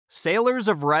Sailors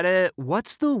of Reddit,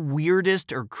 what's the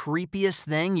weirdest or creepiest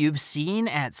thing you've seen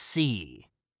at sea?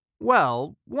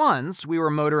 Well, once we were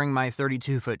motoring my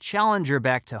 32-foot Challenger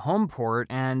back to Homeport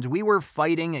and we were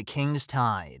fighting a king's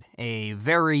tide, a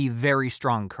very, very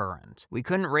strong current. We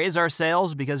couldn't raise our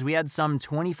sails because we had some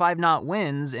 25-knot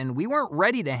winds and we weren't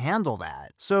ready to handle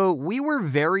that. So we were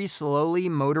very slowly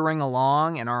motoring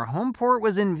along and our Homeport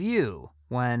was in view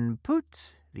when,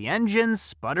 poot, the engine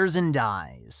sputters and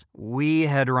dies. We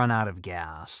had run out of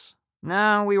gas.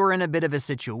 Now we were in a bit of a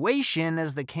situation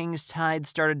as the king's tide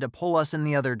started to pull us in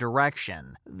the other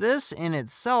direction. This in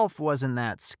itself wasn't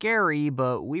that scary,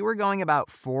 but we were going about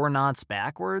 4 knots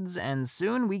backwards and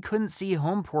soon we couldn't see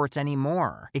Homeport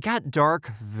anymore. It got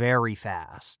dark very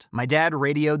fast. My dad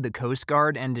radioed the Coast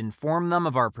Guard and informed them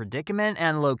of our predicament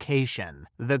and location.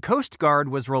 The Coast Guard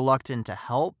was reluctant to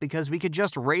help because we could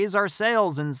just raise our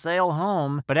sails and sail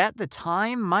home, but at the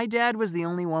time, my dad was the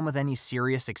only one with any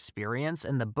serious experience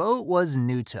and the boat was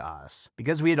new to us.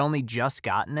 Because we had only just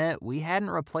gotten it, we hadn't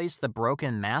replaced the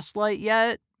broken mast light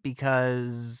yet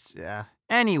because...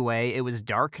 Anyway, it was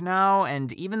dark now,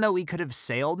 and even though we could have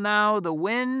sailed now, the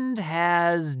wind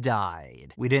has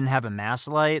died. We didn't have a mast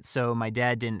light, so my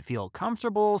dad didn't feel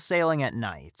comfortable sailing at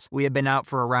night. We had been out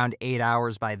for around 8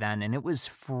 hours by then, and it was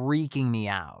freaking me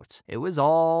out. It was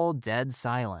all dead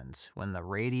silent when the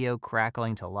radio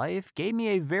crackling to life gave me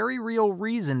a very real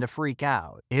reason to freak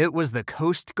out. It was the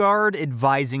Coast Guard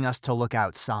advising us to look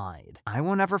outside. I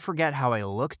won't ever forget how I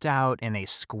looked out and a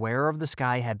square of the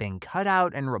sky had been cut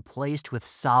out and replaced with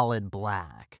solid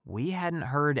black. We hadn't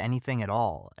heard anything at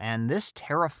all, and this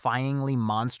terrifyingly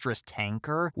monstrous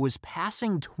tanker was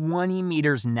passing 20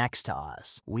 meters next to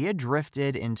us. We had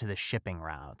drifted into the shipping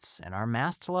routes, and our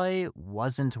mast light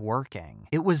wasn't working.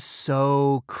 It was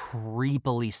so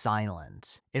creepily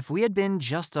silent. If we had been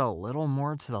just a little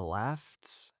more to the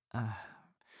left...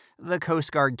 The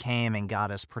Coast Guard came and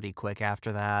got us pretty quick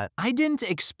after that. I didn't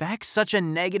expect such a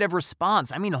negative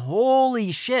response. I mean,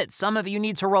 holy shit, some of you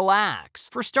need to relax.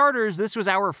 For starters, this was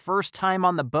our first time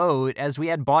on the boat as we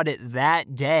had bought it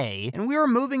that day, and we were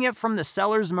moving it from the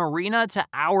seller's marina to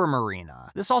our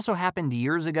marina. This also happened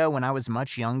years ago when I was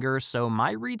much younger, so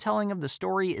my retelling of the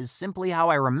story is simply how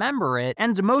I remember it,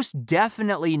 and most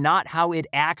definitely not how it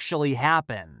actually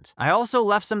happened. I also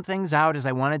left some things out as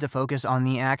I wanted to focus on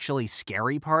the actually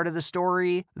scary part of the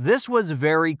story. This was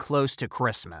very close to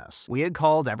Christmas. We had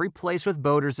called every place with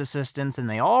boaters assistance and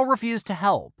they all refused to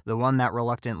help. The one that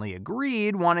reluctantly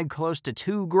agreed wanted close to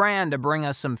 $2,000 to bring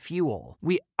us some fuel.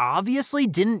 We obviously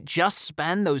didn't just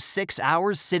spend those 6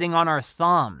 hours sitting on our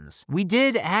thumbs. We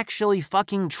did actually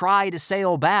fucking try to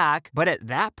sail back, but at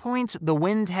that point, the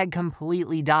wind had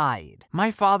completely died.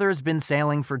 My father's been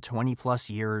sailing for 20 plus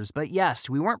years, but yes,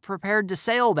 we weren't prepared to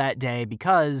sail that day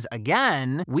because,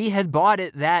 again, we had bought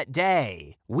it that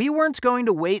day. We weren't going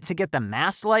to wait to get the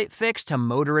mast light fixed to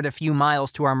motor it a few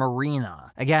miles to our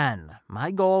marina. Again,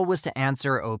 my goal was to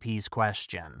answer OP's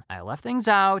question. I left things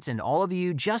out and all of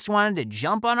you just wanted to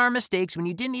jump on our mistakes when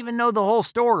you didn't even know the whole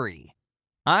story.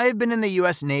 I've been in the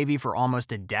US Navy for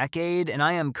almost a decade, and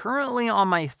I am currently on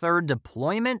my 3rd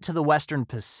deployment to the Western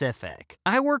Pacific.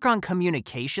 I work on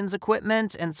communications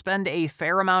equipment and spend a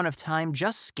fair amount of time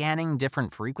just scanning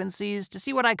different frequencies to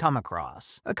see what I come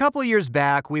across. A couple years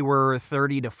back, we were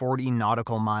 30 to 40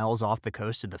 nautical miles off the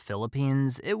coast of the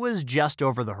Philippines. It was just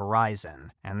over the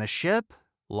horizon, and the ship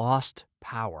lost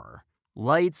power.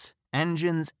 Lights,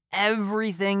 engines,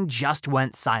 everything just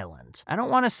went silent. I don't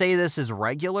want to say this is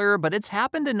regular, but it's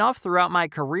happened enough throughout my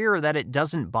career that it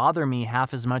doesn't bother me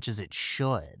half as much as it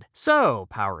should. So,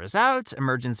 power is out,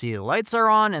 emergency lights are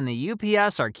on, and the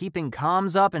UPS are keeping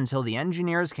comms up until the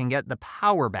engineers can get the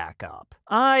power back up.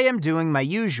 I am doing my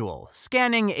usual,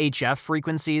 scanning HF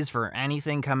frequencies for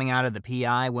anything coming out of the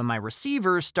PI when my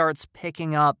receiver starts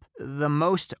picking up the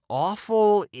most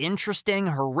awful, interesting,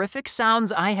 horrific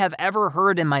sounds I have ever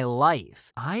heard in my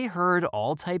life. I heard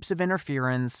all types of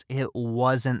interference. It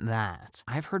wasn't that.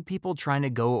 I've heard people trying to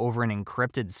go over an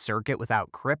encrypted circuit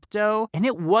without crypto, and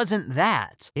it wasn't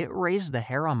that. It raised the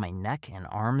hair on my neck and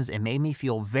arms and made me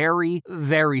feel very,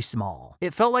 very small.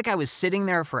 It felt like I was sitting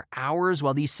there for hours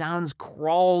while these sounds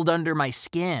crawled under my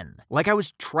skin, like I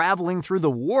was traveling through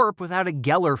the warp without a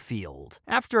Geller field.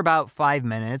 After about 5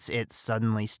 minutes, it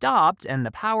suddenly stopped and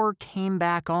the power came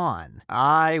back on.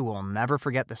 I will never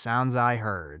forget the sounds I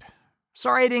heard.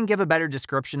 Sorry I didn't give a better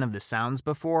description of the sounds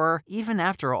before. Even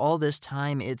after all this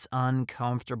time, it's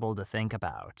uncomfortable to think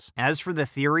about. As for the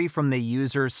theory from the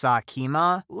user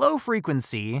Sakima, low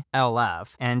frequency,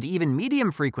 LF, and even medium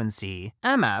frequency,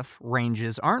 MF,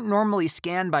 ranges aren't normally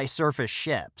scanned by surface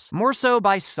ships, more so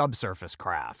by subsurface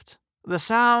craft. The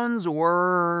sounds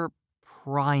were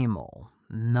primal,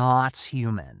 not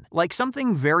human. Like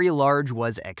something very large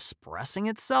was expressing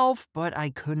itself, but I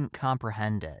couldn't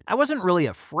comprehend it. I wasn't really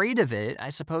afraid of it, I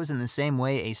suppose in the same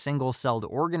way a single-celled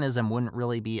organism wouldn't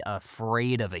really be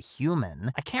afraid of a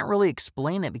human. I can't really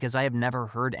explain it because I have never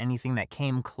heard anything that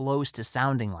came close to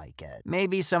sounding like it.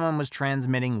 Maybe someone was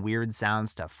transmitting weird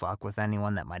sounds to fuck with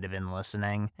anyone that might have been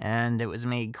listening, and it was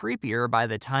made creepier by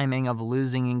the timing of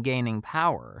losing and gaining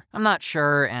power. I'm not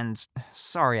sure, and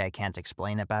sorry I can't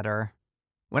explain it better.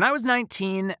 When I was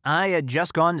 19, I had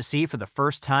just gone to sea for the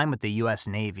first time with the US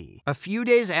Navy. A few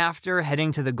days after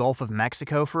heading to the Gulf of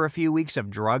Mexico for a few weeks of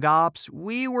drug ops,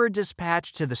 we were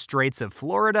dispatched to the Straits of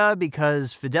Florida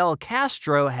because Fidel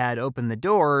Castro had opened the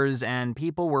doors and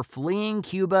people were fleeing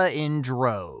Cuba in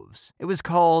droves. It was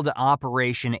called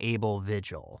Operation Able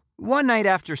Vigil. One night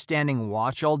after standing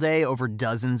watch all day over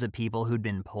dozens of people who'd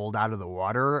been pulled out of the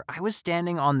water, I was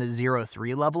standing on the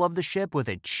 03 level of the ship with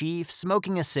a chief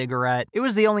smoking a cigarette. It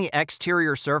was the only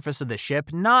exterior surface of the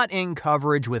ship not in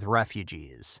coverage with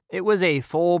refugees. It was a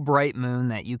full bright moon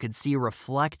that you could see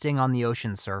reflecting on the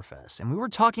ocean surface, and we were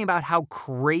talking about how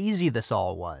crazy this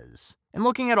all was. And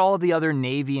looking at all of the other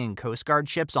Navy and Coast Guard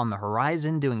ships on the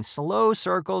horizon doing slow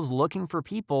circles looking for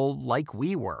people like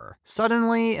we were.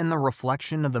 Suddenly, in the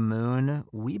reflection of the moon,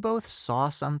 we both saw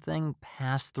something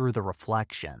pass through the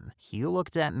reflection. He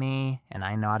looked at me, and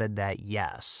I nodded that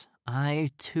yes. I,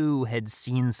 too, had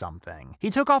seen something. He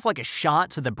took off like a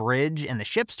shot to the bridge, and the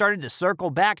ship started to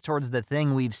circle back towards the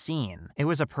thing we've seen. It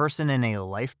was a person in a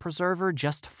life preserver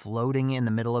just floating in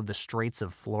the middle of the Straits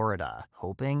of Florida,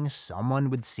 hoping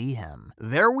someone would see him.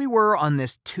 There we were on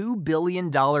this $2 billion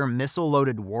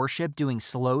missile-loaded warship doing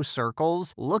slow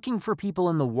circles, looking for people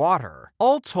in the water.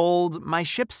 All told, my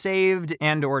ship saved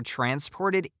and/or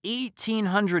transported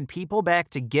 1,800 people back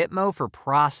to Gitmo for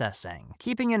processing.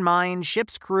 Keeping in mind,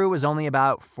 ship's crew was only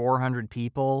about 400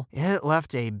 people, it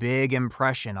left a big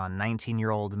impression on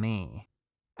 19-year-old me.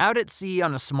 Out at sea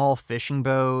on a small fishing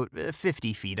boat,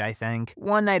 50 feet I think,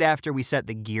 one night after we set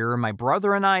the gear, my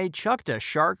brother and I chucked a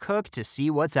shark hook to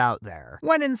see what's out there.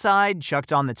 Went inside,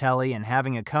 chucked on the telly, and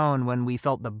having a cone when we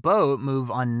felt the boat move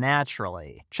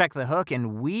unnaturally. Checked the hook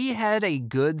and we had a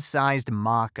good-sized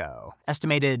mako,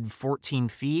 estimated 14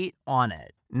 feet, on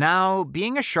it. Now,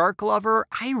 being a shark lover,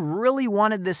 I really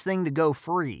wanted this thing to go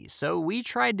free, so we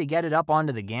tried to get it up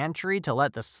onto the gantry to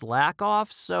let the slack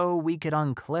off so we could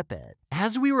unclip it.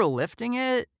 As we were lifting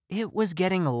it, it was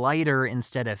getting lighter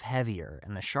instead of heavier,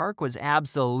 and the shark was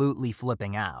absolutely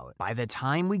flipping out. By the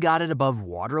time we got it above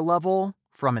water level,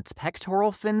 from its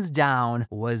pectoral fins down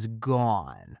was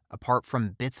gone, apart from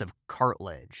bits of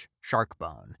cartilage, shark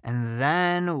bone. And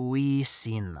then we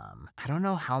seen them. I don't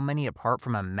know how many apart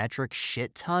from a metric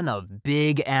shit ton of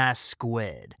big-ass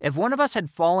squid. If one of us had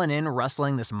fallen in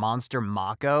wrestling this monster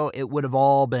mako, it would have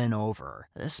all been over.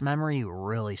 This memory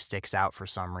really sticks out for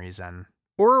some reason.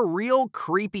 Or a real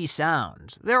creepy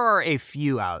sound. There are a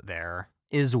few out there.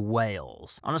 Is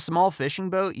whales. On a small fishing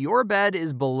boat, your bed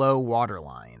is below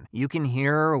waterline. You can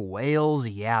hear whales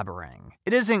yabbering.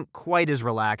 It isn't quite as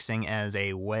relaxing as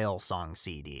a whale song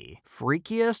CD.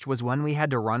 Freakiest was when we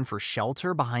had to run for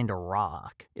shelter behind a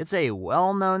rock. It's a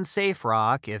well-known safe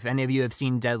rock. If any of you have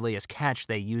seen Deadliest Catch,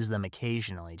 they use them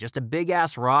occasionally. Just a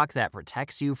big-ass rock that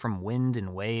protects you from wind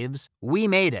and waves. We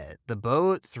made it. The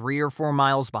boat, 3 or 4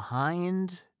 miles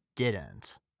behind,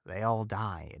 didn't. They all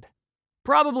died.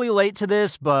 Probably late to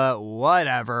this, but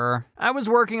whatever. I was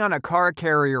working on a car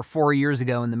carrier 4 years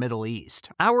ago in the Middle East.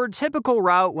 Our typical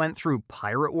route went through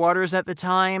pirate waters at the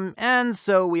time, and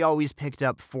so we always picked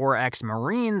up 4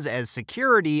 ex-Marines as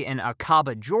security in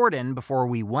Aqaba, Jordan before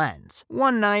we went.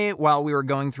 One night, while we were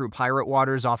going through pirate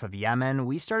waters off of Yemen,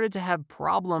 we started to have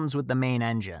problems with the main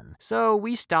engine. So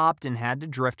we stopped and had to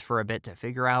drift for a bit to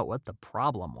figure out what the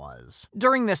problem was.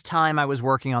 During this time, I was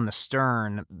working on the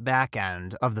stern, back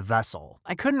end of the vessel.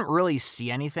 I couldn't really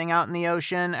see anything out in the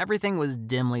ocean, everything was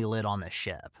dimly lit on the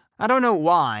ship. I don't know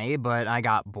why, but I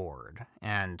got bored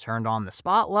and turned on the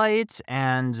spotlight,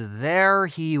 and there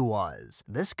he was.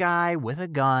 This guy with a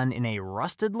gun in a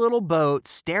rusted little boat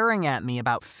staring at me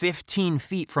about 15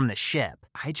 feet from the ship.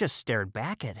 I just stared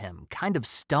back at him, kind of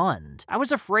stunned. I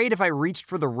was afraid if I reached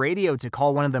for the radio to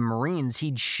call one of the Marines,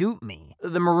 he'd shoot me.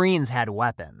 The Marines had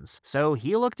weapons. So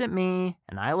he looked at me,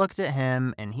 and I looked at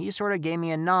him, and he sort of gave me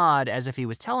a nod as if he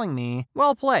was telling me,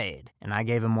 "Well played," and I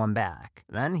gave him one back.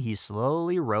 Then he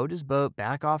slowly rowed his boat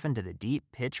back off into the deep,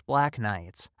 pitch-black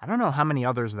nights. I don't know how many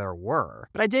others there were,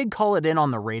 but I did call it in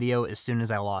on the radio as soon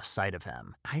as I lost sight of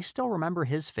him. I still remember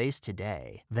his face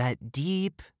today. That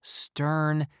deep,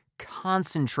 stern,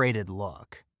 concentrated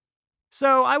look.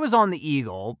 So I was on the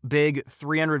Eagle, big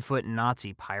 300-foot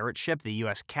Nazi pirate ship the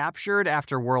US captured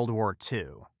after World War II,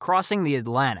 crossing the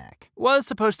Atlantic. Was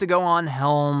supposed to go on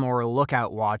helm or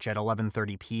lookout watch at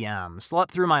 11:30 p.m.,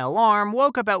 slept through my alarm,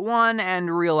 woke up at 1,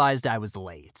 and realized I was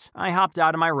late. I hopped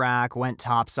out of my rack, went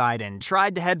topside, and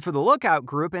tried to head for the lookout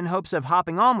group in hopes of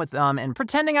hopping on with them and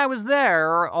pretending I was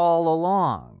there all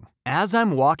along. As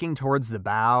I'm walking towards the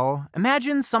bow,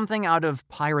 imagine something out of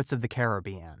Pirates of the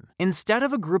Caribbean. Instead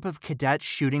of a group of cadets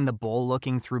shooting the bull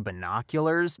looking through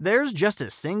binoculars, there's just a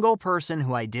single person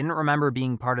who I didn't remember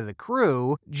being part of the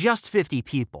crew, just 50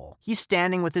 people. He's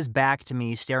standing with his back to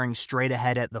me, staring straight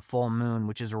ahead at the full moon,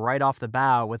 which is right off the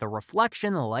bow with a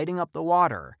reflection lighting up the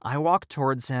water. I walk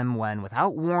towards him when,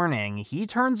 without warning, he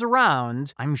turns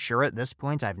around. I'm sure at this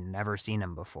point I've never seen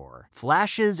him before.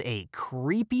 Flashes a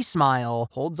creepy smile,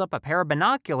 holds up a pair of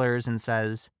binoculars, and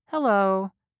says,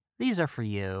 "Hello, these are for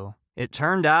you." It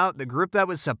turned out the group that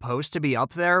was supposed to be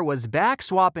up there was back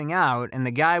swapping out, and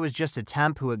the guy was just a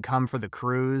temp who had come for the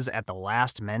cruise at the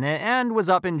last minute and was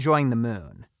up enjoying the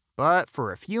moon. But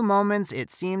for a few moments, it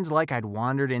seemed like I'd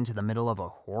wandered into the middle of a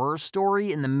horror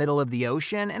story in the middle of the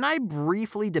ocean, and I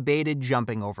briefly debated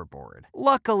jumping overboard.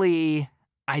 Luckily,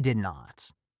 I did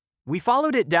not. We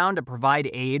followed it down to provide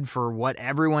aid for what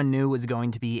everyone knew was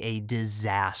going to be a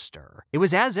disaster. It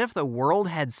was as if the world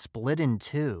had split in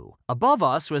two. Above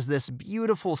us was this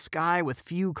beautiful sky with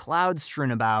few clouds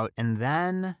strewn about, and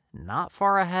then, not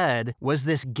far ahead, was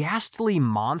this ghastly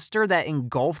monster that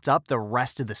engulfed up the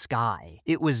rest of the sky.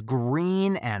 It was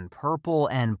green and purple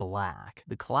and black.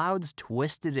 The clouds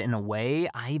twisted in a way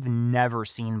I've never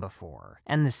seen before.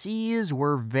 And the seas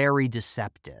were very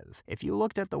deceptive. If you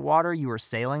looked at the water you were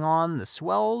sailing on, the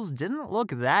swells didn't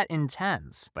look that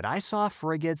intense. But I saw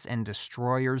frigates and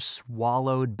destroyers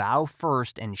swallowed bow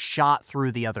first and shot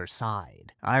through the other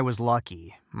side. I was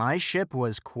lucky. My ship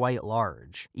was quite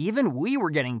large. Even we were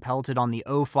getting pelted on the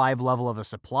O5 level of a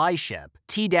supply ship,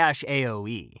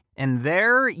 T-AOE. And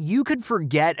there, you could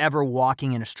forget ever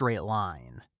walking in a straight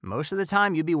line. Most of the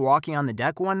time, you'd be walking on the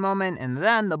deck one moment and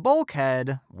then the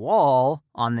bulkhead, wall,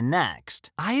 on the next.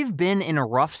 I've been in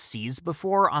rough seas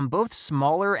before on both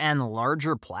smaller and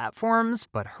larger platforms,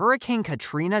 but Hurricane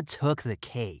Katrina took the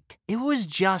cake. It was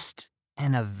just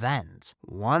an event,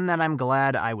 one that I'm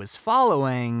glad I was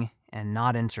following and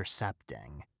not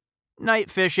intercepting.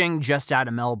 Night fishing just out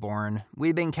of Melbourne.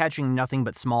 We'd been catching nothing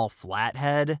but small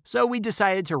flathead, so we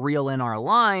decided to reel in our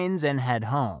lines and head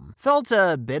home. Felt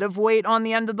a bit of weight on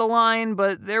the end of the line,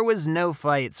 but there was no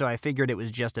fight, so I figured it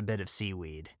was just a bit of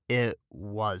seaweed. It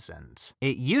wasn't.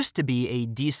 It used to be a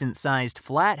decent-sized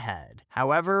flathead.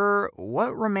 However,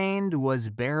 what remained was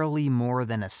barely more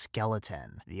than a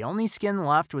skeleton. The only skin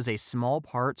left was a small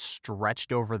part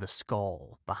stretched over the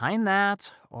skull. Behind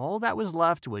that, all that was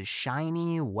left was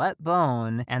shiny, wet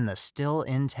bone and the still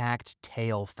intact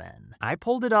tail fin. I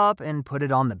pulled it up and put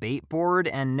it on the bait board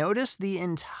and noticed the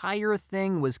entire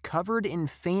thing was covered in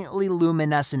faintly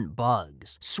luminescent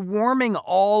bugs, swarming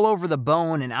all over the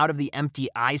bone and out of the empty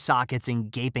eye sockets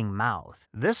and gaping mouth.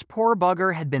 This poor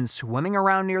bugger had been swimming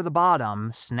around near the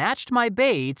bottom, snatched my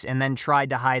bait, and then tried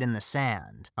to hide in the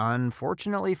sand.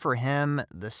 Unfortunately for him,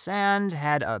 the sand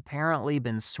had apparently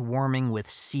been swarming with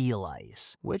sea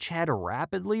lice, which had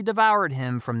rapidly devoured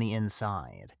him from the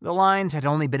inside. The lines had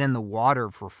only been in the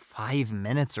water for 5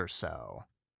 minutes or so.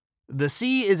 The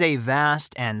sea is a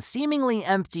vast and seemingly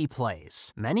empty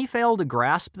place. Many fail to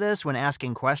grasp this when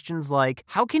asking questions like,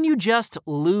 how can you just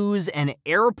lose an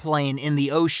airplane in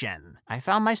the ocean? I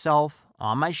found myself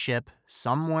on my ship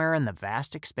somewhere in the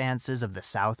vast expanses of the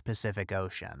South Pacific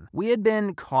Ocean. We had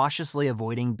been cautiously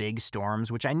avoiding big storms,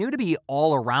 which I knew to be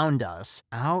all around us,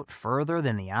 out further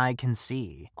than the eye can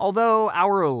see. Although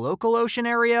our local ocean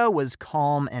area was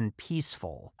calm and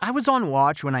peaceful. I was on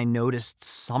watch when I noticed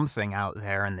something out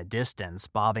there in the distance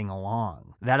bobbing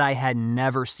along that I had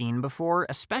never seen before,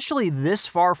 especially this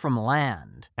far from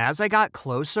land. As I got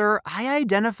closer, I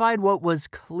identified what was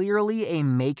clearly a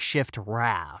makeshift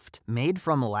raft, made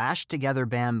from lashed-together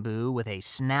bamboo with a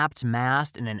snapped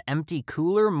mast and an empty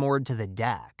cooler moored to the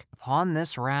deck. Upon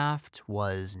this raft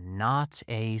was not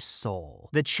a soul.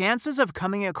 The chances of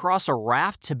coming across a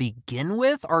raft to begin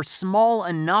with are small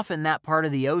enough in that part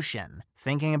of the ocean.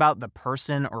 Thinking about the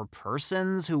person or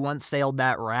persons who once sailed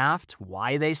that raft,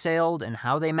 why they sailed, and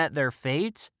how they met their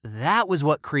fate, that was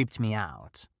what creeped me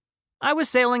out. I was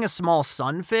sailing a small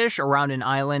sunfish around an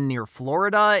island near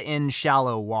Florida in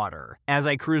shallow water. As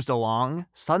I cruised along,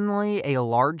 suddenly a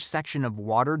large section of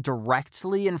water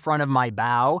directly in front of my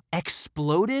bow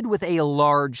exploded with a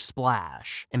large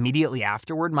splash. Immediately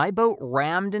afterward, my boat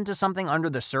rammed into something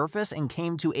under the surface and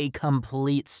came to a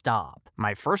complete stop.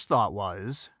 My first thought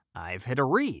was, I've hit a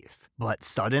reef. But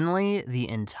suddenly, the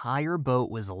entire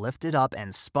boat was lifted up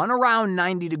and spun around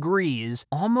 90 degrees,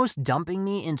 almost dumping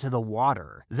me into the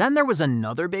water. Then there was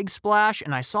another big splash,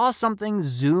 and I saw something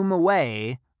zoom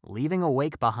away, leaving a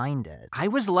wake behind it. I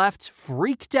was left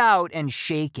freaked out and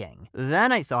shaking.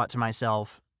 Then I thought to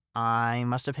myself, I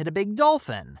must have hit a big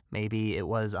dolphin. Maybe it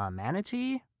was a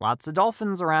manatee? Lots of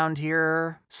dolphins around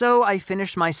here. So I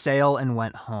finished my sail and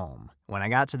went home. When I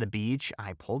got to the beach,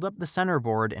 I pulled up the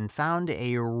centerboard and found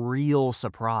a real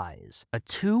surprise. A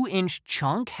 2-inch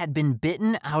chunk had been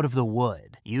bitten out of the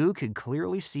wood. You could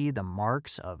clearly see the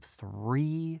marks of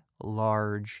 3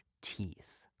 large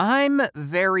teeth. I'm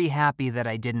very happy that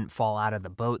I didn't fall out of the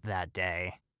boat that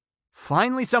day.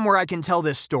 Finally, somewhere I can tell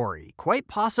this story. Quite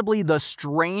possibly the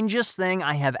strangest thing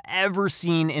I have ever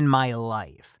seen in my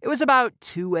life. It was about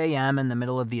 2 a.m. in the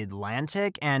middle of the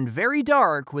Atlantic and very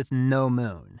dark with no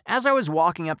moon. As I was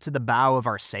walking up to the bow of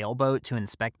our sailboat to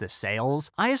inspect the sails,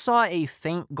 I saw a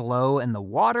faint glow in the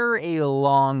water a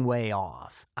long way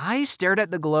off. I stared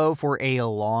at the glow for a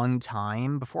long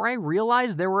time before I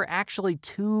realized there were actually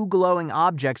 2 glowing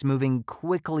objects moving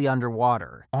quickly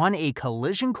underwater, on a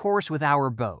collision course with our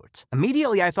boat.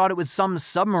 Immediately, I thought it was some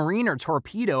submarine or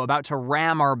torpedo about to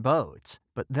ram our boat.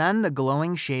 But then the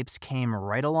glowing shapes came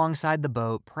right alongside the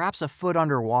boat, perhaps a foot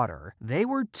underwater. They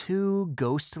were 2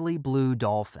 ghostly blue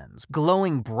dolphins,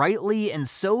 glowing brightly and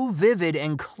so vivid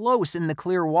and close in the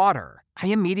clear water. I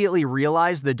immediately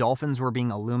realized the dolphins were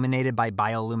being illuminated by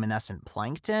bioluminescent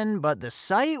plankton, but the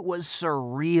sight was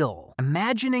surreal.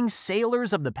 Imagining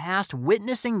sailors of the past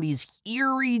witnessing these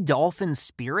eerie dolphin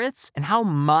spirits and how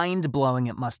mind-blowing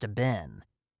it must have been.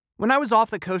 When I was off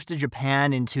the coast of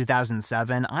Japan in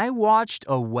 2007, I watched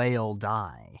a whale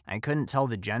die. I couldn't tell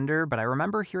the gender, but I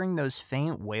remember hearing those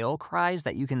faint whale cries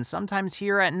that you can sometimes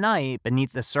hear at night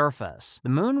beneath the surface. The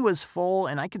moon was full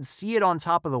and I could see it on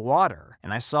top of the water,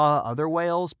 and I saw other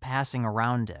whales passing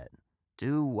around it.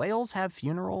 Do whales have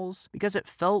funerals? Because it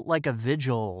felt like a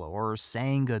vigil or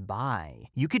saying goodbye.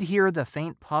 You could hear the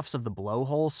faint puffs of the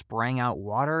blowhole spraying out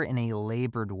water in a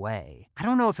labored way. I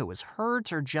don't know if it was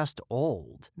hurt or just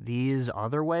old. These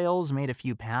other whales made a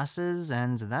few passes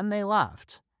and then they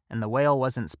left, and the whale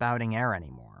wasn't spouting air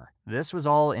anymore. This was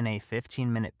all in a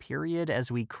 15-minute period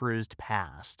as we cruised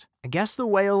past. I guess the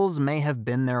whales may have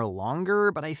been there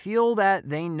longer, but I feel that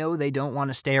they know they don't want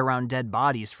to stay around dead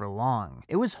bodies for long.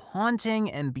 It was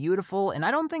haunting and beautiful, and I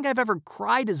don't think I've ever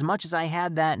cried as much as I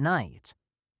had that night.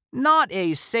 Not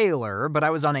a sailor, but I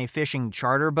was on a fishing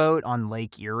charter boat on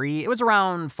Lake Erie. It was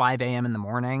around 5 a.m. in the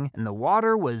morning, and the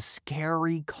water was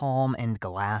scary, calm, and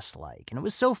glass-like. And it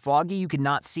was so foggy you could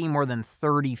not see more than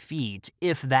 30 feet,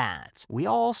 if that. We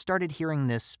all started hearing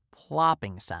this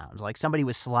plopping sound, like somebody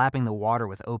was slapping the water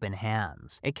with open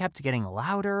hands. It kept getting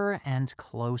louder and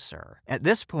closer. At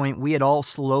this point, we had all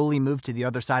slowly moved to the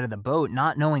other side of the boat,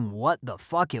 not knowing what the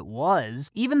fuck it was.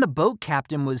 Even the boat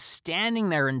captain was standing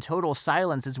there in total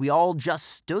silence as we all just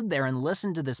stood there and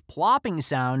listened to this plopping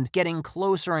sound getting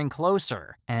closer and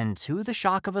closer. And to the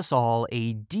shock of us all,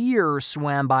 a deer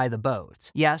swam by the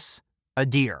boat. Yes, a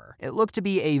deer. It looked to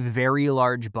be a very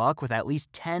large buck with at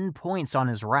least 10 points on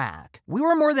his rack. We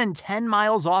were more than 10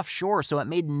 miles offshore, so it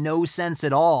made no sense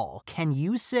at all. Can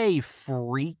you say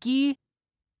freaky?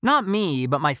 Not me,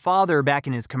 but my father back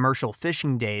in his commercial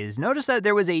fishing days noticed that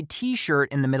there was a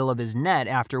t-shirt in the middle of his net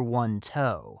after one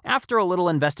tow. After a little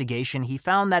investigation, he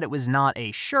found that it was not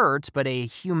a shirt, but a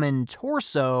human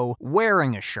torso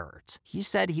wearing a shirt. He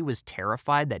said he was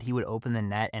terrified that he would open the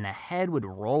net and a head would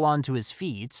roll onto his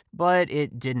feet, but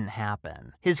it didn't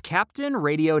happen. His captain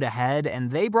radioed ahead and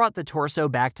they brought the torso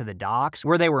back to the docks,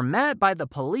 where they were met by the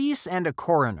police and a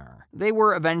coroner. They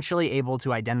were eventually able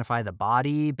to identify the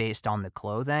body based on the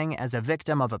clothing as a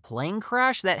victim of a plane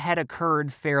crash that had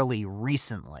occurred fairly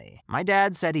recently. My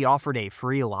dad said he offered a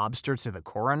free lobster to the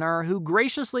coroner, who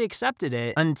graciously accepted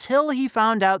it until he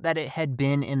found out that it had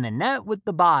been in the net with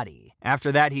the body.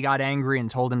 After that, he got angry and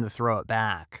told him to throw it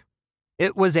back.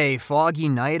 It was a foggy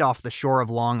night off the shore of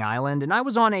Long Island, and I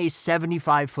was on a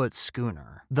 75-foot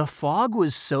schooner. The fog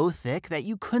was so thick that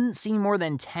you couldn't see more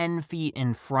than 10 feet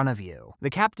in front of you. The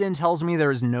captain tells me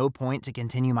there is no point to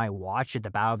continue my watch at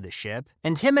the bow of the ship,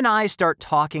 and him and I start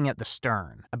talking at the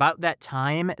stern. About that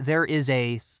time, there is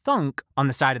a thunk on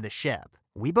the side of the ship.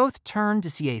 We both turned to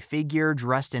see a figure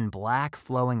dressed in black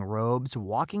flowing robes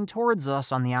walking towards us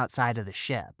on the outside of the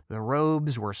ship. The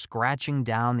robes were scratching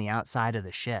down the outside of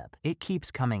the ship. It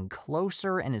keeps coming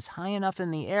closer and is high enough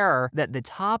in the air that the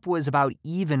top was about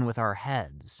even with our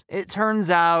heads. It turns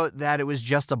out that it was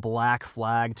just a black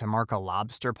flag to mark a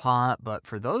lobster pot, but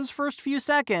for those first few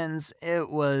seconds, it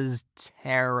was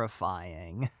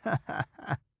terrifying.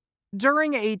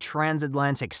 During a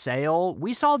transatlantic sail,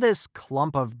 we saw this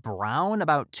clump of brown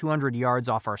about 200 yards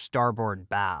off our starboard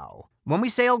bow. When we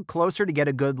sailed closer to get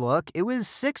a good look, it was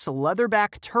 6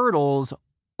 leatherback turtles,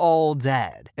 all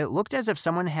dead. It looked as if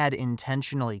someone had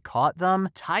intentionally caught them,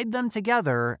 tied them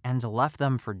together, and left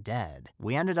them for dead.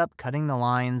 We ended up cutting the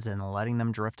lines and letting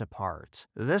them drift apart.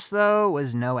 This, though,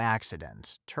 was no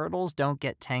accident. Turtles don't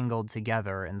get tangled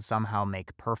together and somehow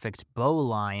make perfect bow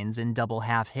lines in double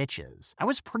half hitches. I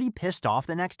was pretty pissed off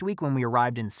the next week when we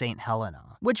arrived in St.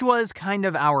 Helena, which was kind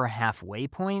of our halfway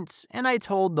point, and I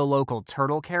told the local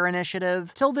Turtle Care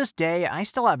Initiative. Till this day, I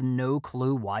still have no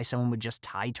clue why someone would just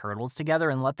tie turtles together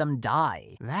and let them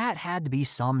die. That had to be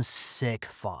some sick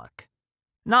fuck.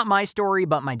 Not my story,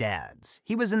 but my dad's.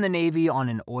 He was in the Navy on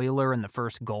an oiler in the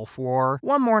first Gulf War.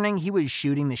 One morning, he was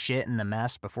shooting the shit in the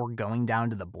mess before going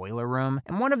down to the boiler room,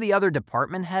 and one of the other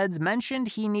department heads mentioned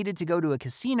he needed to go to a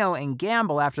casino and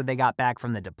gamble after they got back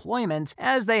from the deployment,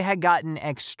 as they had gotten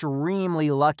extremely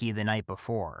lucky the night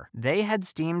before. They had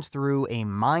steamed through a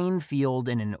minefield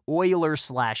in an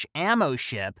oiler/ammo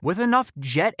ship with enough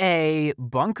Jet A,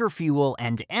 bunker fuel,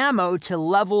 and ammo to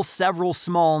level several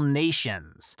small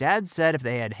nations. Dad said if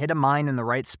they had hit a mine in the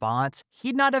right spot,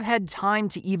 he'd not have had time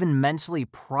to even mentally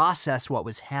process what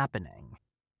was happening.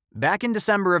 Back in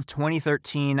December of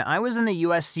 2013, I was in the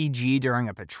USCG during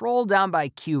a patrol down by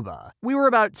Cuba. We were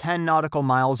about 10 nautical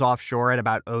miles offshore at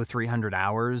about 0300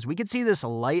 hours. We could see this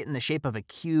light in the shape of a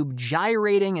cube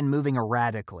gyrating and moving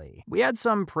erratically. We had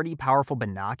some pretty powerful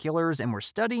binoculars and were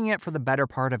studying it for the better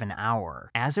part of an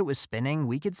hour. As it was spinning,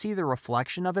 we could see the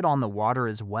reflection of it on the water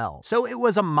as well, so it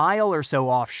was a mile or so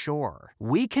offshore.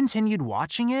 We continued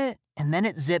watching it, and then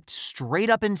it zipped straight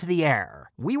up into the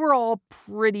air. We were all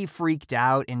pretty freaked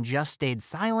out and just stayed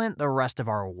silent the rest of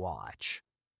our watch.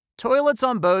 Toilets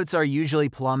on boats are usually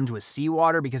plumbed with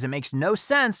seawater because it makes no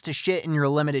sense to shit in your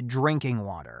limited drinking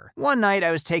water. One night,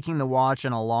 I was taking the watch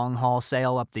on a long-haul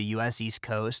sail up the US East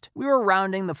Coast. We were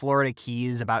rounding the Florida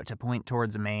Keys, about to point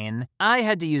towards Maine. I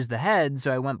had to use the head,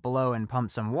 so I went below and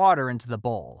pumped some water into the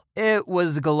bowl. It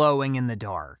was glowing in the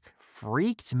dark.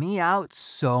 Freaked me out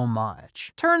so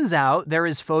much. Turns out there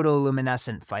is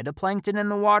photoluminescent phytoplankton in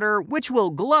the water, which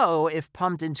will glow if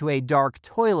pumped into a dark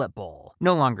toilet bowl.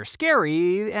 No longer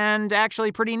scary, and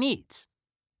actually pretty neat.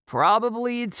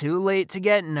 Probably too late to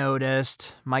get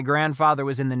noticed. My grandfather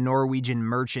was in the Norwegian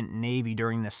Merchant Navy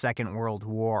during the Second World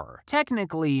War.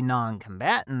 Technically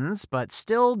non-combatants, but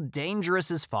still dangerous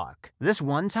as fuck. This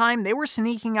one time, they were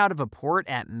sneaking out of a port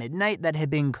at midnight that had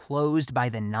been closed by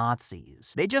the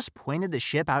Nazis. They just pointed the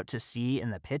ship out to sea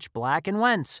in the pitch black and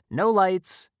went, no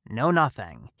lights, no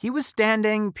nothing. He was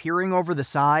standing, peering over the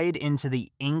side into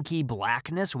the inky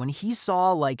blackness when he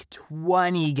saw like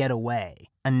 20 get away.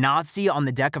 A Nazi on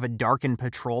the deck of a darkened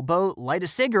patrol boat light a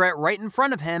cigarette right in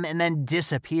front of him and then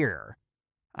disappear.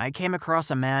 I came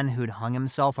across a man who'd hung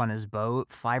himself on his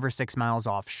boat 5 or 6 miles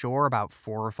offshore about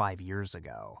 4 or 5 years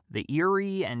ago. The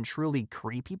eerie and truly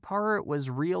creepy part was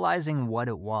realizing what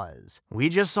it was. We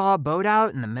just saw a boat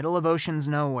out in the middle of ocean's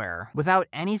nowhere, without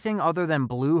anything other than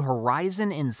blue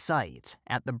horizon in sight,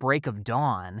 at the break of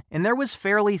dawn, and there was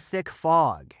fairly thick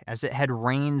fog, as it had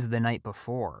rained the night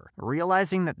before.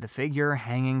 Realizing that the figure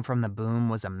hanging from the boom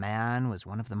was a man was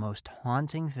one of the most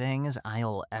haunting things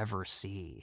I'll ever see.